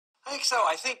think so.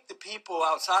 I think the people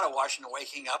outside of Washington are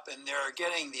waking up and they're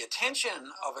getting the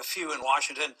attention of a few in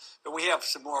Washington, but we have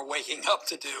some more waking up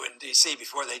to do in D.C.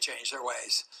 before they change their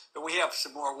ways. But we have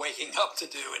some more waking up to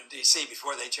do in D.C.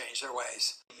 before they change their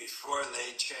ways. Before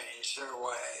they change their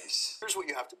ways. Here's what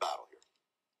you have to battle here.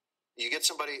 You get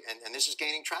somebody, and this is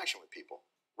gaining traction with people.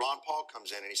 Ron Paul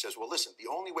comes in and he says, well, listen,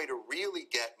 the only way to really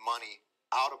get money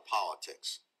out of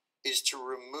politics is to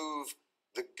remove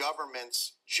the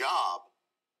government's job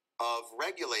of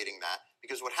regulating that,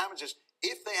 because what happens is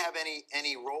if they have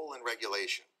any role in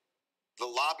regulation, the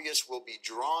lobbyists will be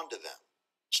drawn to them.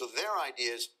 So their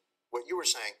idea is what you were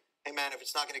saying, hey man, if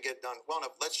it's not going to get done well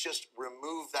enough, let's just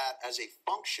remove that as a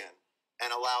function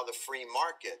and allow the free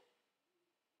market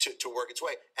to work its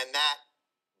way. And that,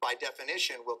 by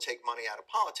definition, will take money out of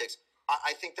politics.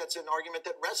 I think that's an argument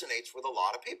that resonates with a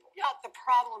lot of people. Yeah, the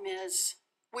problem is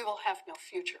we will have no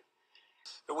future.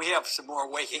 But we have some more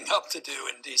waking up to do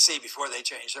in D.C. before they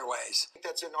change their ways. I think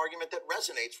that's an argument that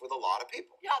resonates with a lot of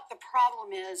people. Yeah, the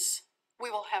problem is we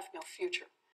will have no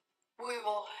future. We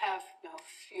will have no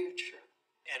future.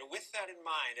 And with that in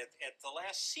mind, at the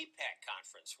last CPAC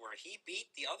conference, where he beat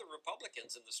the other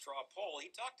Republicans in the straw poll, he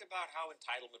talked about how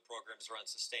entitlement programs are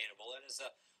unsustainable. And as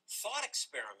a thought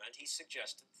experiment, he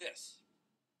suggested this.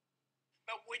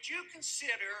 But would you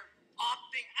consider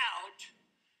opting out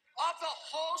of the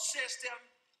whole system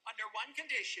under one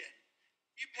condition?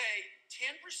 You pay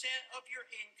 10% of your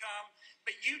income,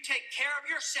 but you take care of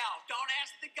yourself. Don't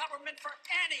ask the government for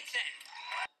anything.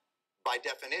 By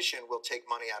definition, will take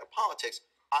money out of politics.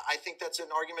 I think that's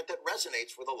an argument that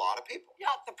resonates with a lot of people.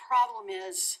 Yeah, the problem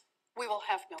is we will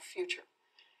have no future.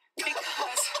 Because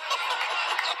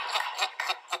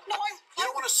you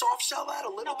don't want to soft sell that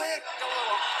a little bit?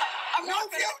 No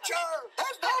future!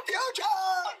 There's no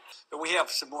future! But we have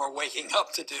some more waking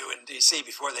up to do in D.C.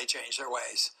 before they change their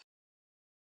ways.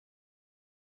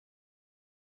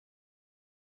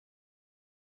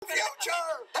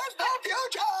 Future! There's no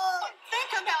future!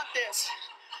 Think about this.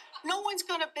 No one's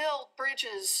going to build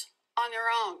bridges on their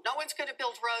own. No one's going to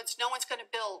build roads. No one's going to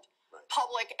build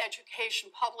public education,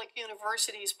 public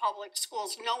universities, public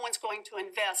schools. No one's going to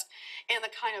invest in the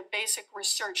kind of basic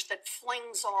research that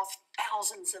flings off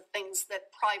thousands of things that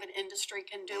private industry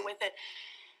can do with it.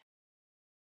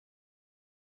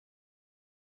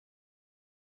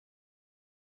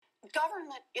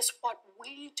 Government is what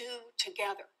we do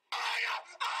together.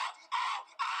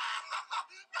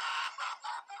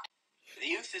 The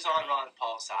youth is on Ron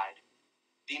Paul's side.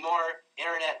 The more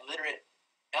internet literate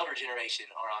elder generation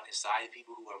are on his side, the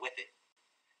people who are with it.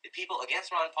 The people against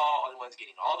Ron Paul are the ones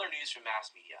getting all their news from mass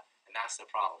media, and that's the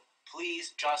problem.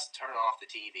 Please just turn off the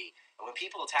TV. And when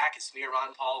people attack and smear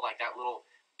Ron Paul like that little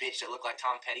bitch that looked like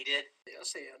Tom Petty did.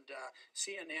 Yes, and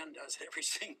CNN does it every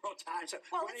single time. So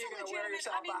well, when are you going to wear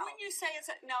yourself out? When you say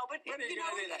it's no, but when you know,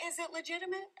 is it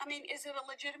legitimate? I mean, is it a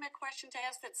legitimate question to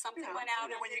ask that something went out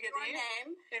and when you get your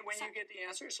name? And when you get the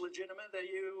answer, it's legitimate that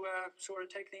you sort of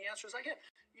take the answers I get.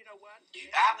 You know what? You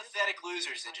apathetic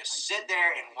losers that just sit there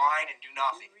and whine and do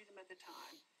nothing. Read them at the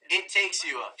time. It takes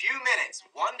you a few minutes,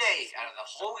 one day out of the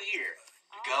whole year,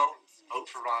 to go vote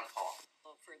for Ron Paul.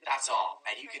 That's all.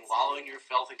 And you can wallow in your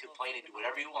filth and complain and do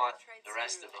whatever you want the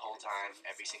rest of the whole time,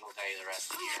 every single day of the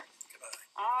rest of the year.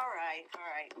 All right.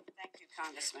 Thank you,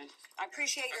 Congressman. I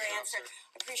appreciate your answer.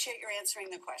 I appreciate your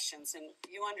answering the questions, and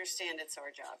you understand it's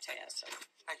our job to answer.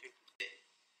 Thank you.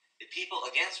 The people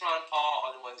against Ron Paul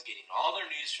are the ones getting all their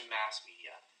news from mass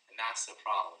media, and that's the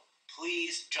problem.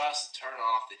 Please just turn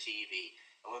off the TV.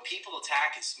 And when people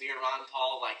attack and smear Ron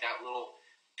Paul like that little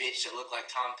bitch that looked like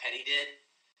Tom Petty did,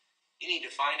 you need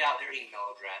to find out their email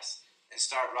address and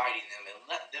start writing them and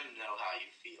let them know how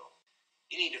you feel.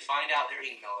 You need to find out their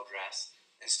email address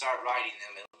and start writing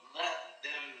them and let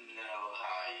them know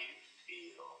how you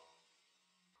feel.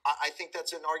 I think that's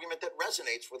an argument that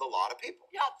resonates with a lot of people.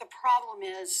 Yeah, the problem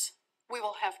is we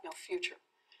will have no future.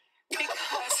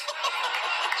 Because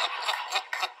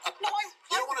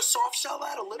you don't want to soft sell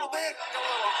that a little bit?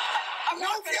 No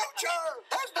future!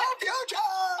 There's no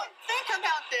future! Think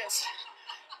about this.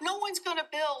 No one's going to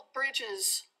build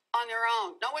bridges on their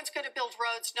own. No one's going to build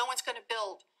roads. No one's going to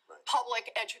build public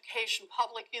education,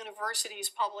 public universities,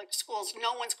 public schools.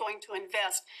 No one's going to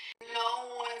invest.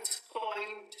 No one's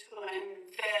going to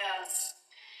invest.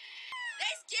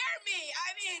 They scare me.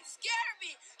 Scare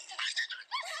me.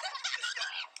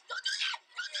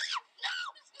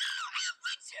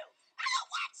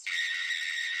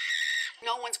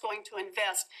 No one's going to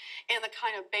invest in the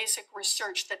kind of basic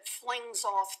research that flings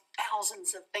off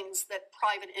thousands of things that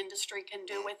private industry can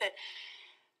do with it.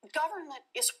 Government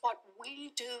is what we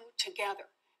do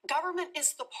together. Government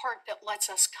is the part that lets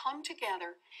us come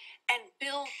together and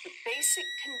build the basic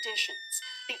conditions,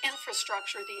 the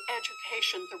infrastructure, the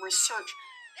education, the research,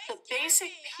 the basic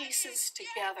pieces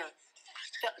together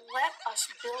that let us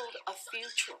build a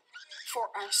future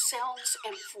for ourselves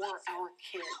and for our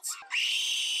kids.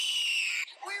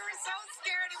 We were so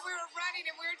scared and we were running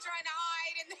and we were trying to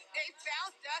hide and they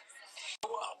found us.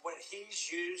 Well, what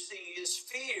he's using is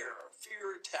fear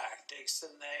tactics,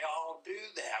 and they all do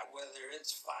that, whether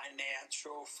it's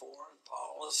financial, foreign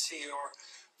policy, or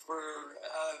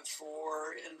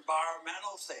for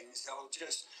environmental things. They'll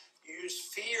just use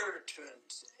fear to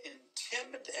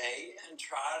intimidate and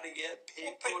try to get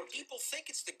people. But people think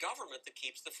it's the government that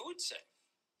keeps the food safe.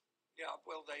 Yeah,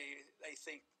 well, they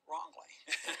think wrongly.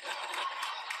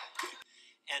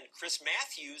 And Chris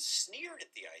Matthews sneered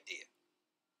at the idea.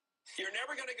 You're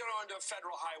never going to go onto a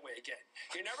federal highway again.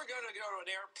 You're never going to go to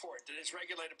an airport that is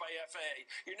regulated by FAA.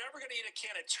 You're never going to eat a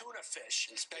can of tuna fish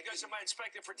because of my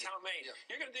inspector for tow main. Yeah.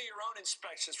 You're going to do your own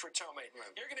inspections for tow main.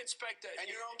 Right. You're going to inspect And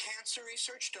your own cancer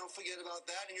research, don't forget about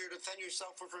that. And you're going to defend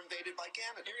yourself if we're invaded by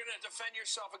Canada. You're going to defend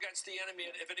yourself against the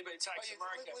enemy if anybody attacks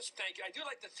America. Thank you. I do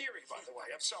like the theory, by the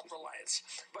way, of self-reliance.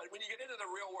 But when you get into the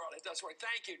real world, it does work.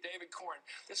 Thank you, David Corn.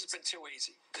 This has been too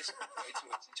easy. This has been way too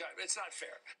easy. It's not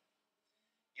fair.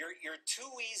 You're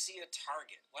too easy a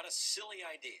target. What a silly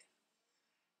idea.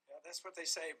 Yeah, that's what they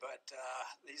say, but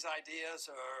these ideas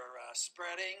are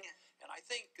spreading, and I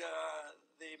think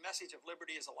the message of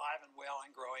liberty is alive and well and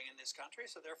growing in this country,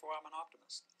 so therefore I'm an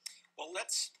optimist. Well,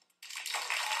 let's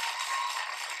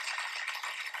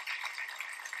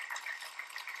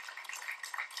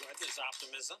good. There's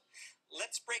optimism.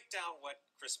 Let's break down what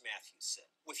Chris Matthews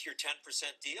said. With your 10%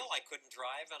 deal, I couldn't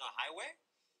drive on a highway?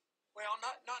 Well,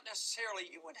 not necessarily.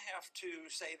 You wouldn't have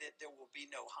to say that there will be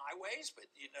no highways,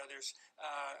 but there's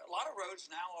a lot of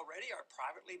roads now already are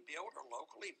privately built or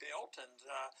locally built,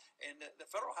 and the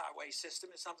federal highway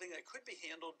system is something that could be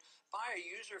handled by a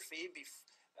user fee.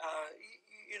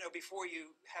 Before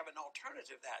you have an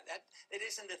alternative, that it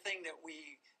isn't the thing that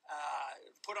we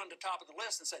put on the top of the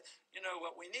list and said,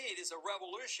 what we need is a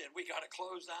revolution. We got to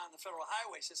close down the federal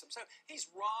highway system. So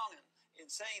he's wrong in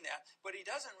saying that, but he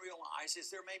doesn't realize is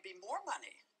there may be more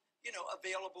money,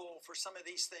 available for some of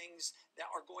these things that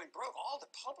are going broke. All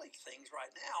the public things right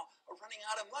now are running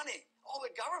out of money. All the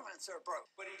governments are broke.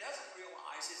 What he doesn't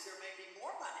realize is there may be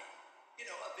more money,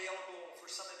 available for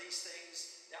some of these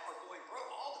things that are going broke.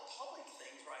 All the public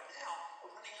things right now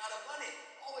are running out of money.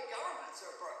 All the governments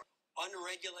are broke.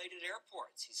 Unregulated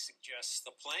airports. He suggests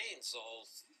the planes will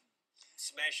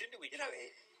smash into each other.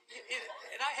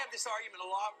 And I have this argument a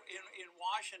lot in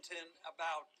Washington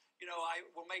about, I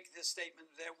will make this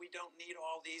statement that we don't need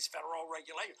all these federal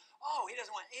regulations. Oh, he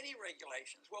doesn't want any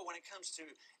regulations. Well, when it comes to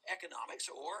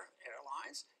economics or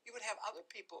airlines, you would have other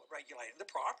people regulating the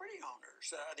property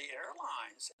owners, the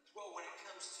airlines. Well, when it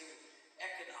comes to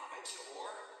economics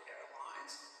or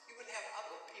airlines, you would have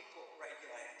other people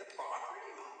regulating the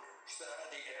property owners,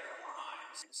 the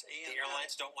airlines. The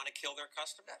airlines don't want to kill their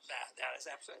customers? That is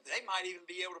absolutely. They might even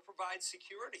be able to provide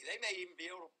security. They may even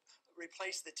be able to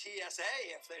replace the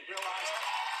TSA if they realize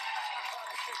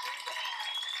how to do that.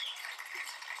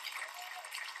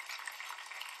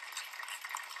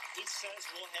 He says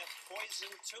we'll have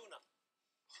poisoned tuna.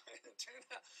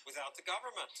 Tuna. Without the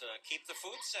government to keep the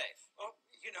food safe. Well,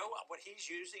 what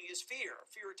he's using is fear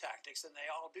tactics, and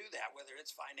they all do that, whether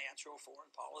it's financial,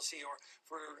 foreign policy, or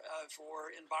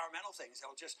for environmental things.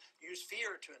 They'll just use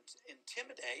fear to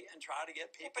intimidate and try to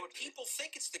get people. But people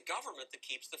think it's the government that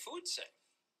keeps the food safe.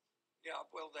 Yeah,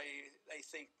 well, they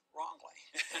think wrongly.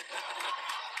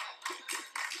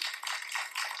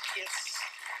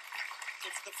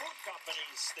 It's the food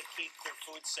companies that keep their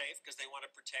food safe because they want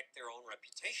to protect their own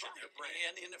reputation, their brand.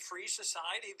 And in a free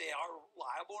society, they are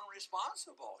liable and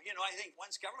responsible. I think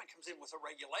once government comes in with the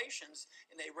regulations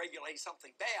and they regulate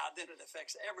something bad, then it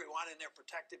affects everyone and they're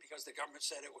protected because the government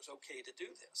said it was okay to do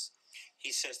this.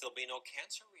 He says there'll be no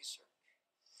cancer research.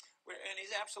 And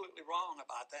he's absolutely wrong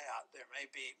about that. There may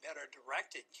be better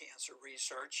directed cancer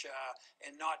research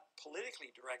and not politically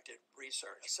directed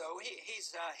research. So he's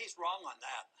wrong on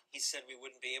that. He said we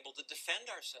wouldn't be able to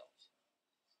defend ourselves.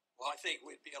 Well, I think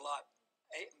we'd be a lot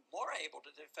more able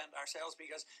to defend ourselves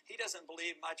because he doesn't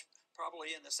believe much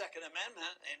probably in the Second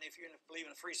Amendment. And if you believe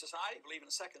in a free society, believe in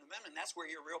the Second Amendment, that's where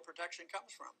your real protection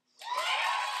comes from.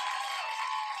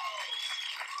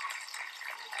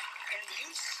 And you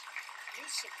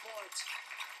support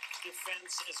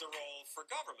defense as a role for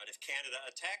government. If Canada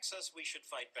attacks us, we should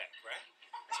fight back, right?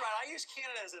 That's right. I use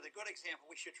Canada as a good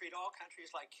example. We should treat all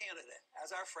countries like Canada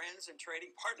as our friends and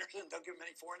trading partners and don't give them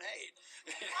any foreign aid.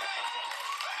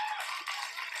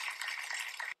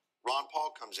 Ron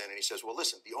Paul comes in and he says, well,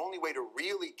 listen, the only way to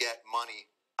really get money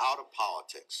out of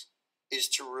politics is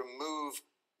to remove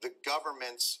the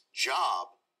government's job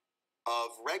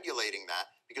of regulating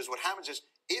that, because what happens is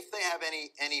if they have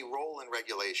any role in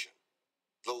regulation,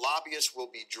 the lobbyists will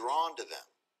be drawn to them.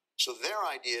 So their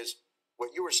idea is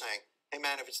what you were saying, hey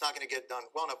man, if it's not going to get done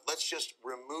well enough, let's just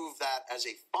remove that as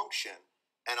a function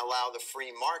and allow the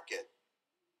free market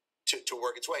to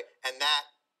work its way. And that,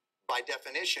 by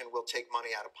definition, will take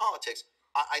money out of politics.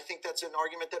 I think that's an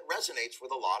argument that resonates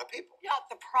with a lot of people. Yeah,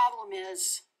 the problem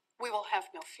is we will have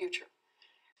no future.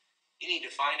 You need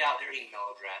to find out their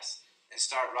email address and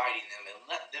start writing them and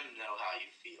let them know how you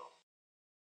feel.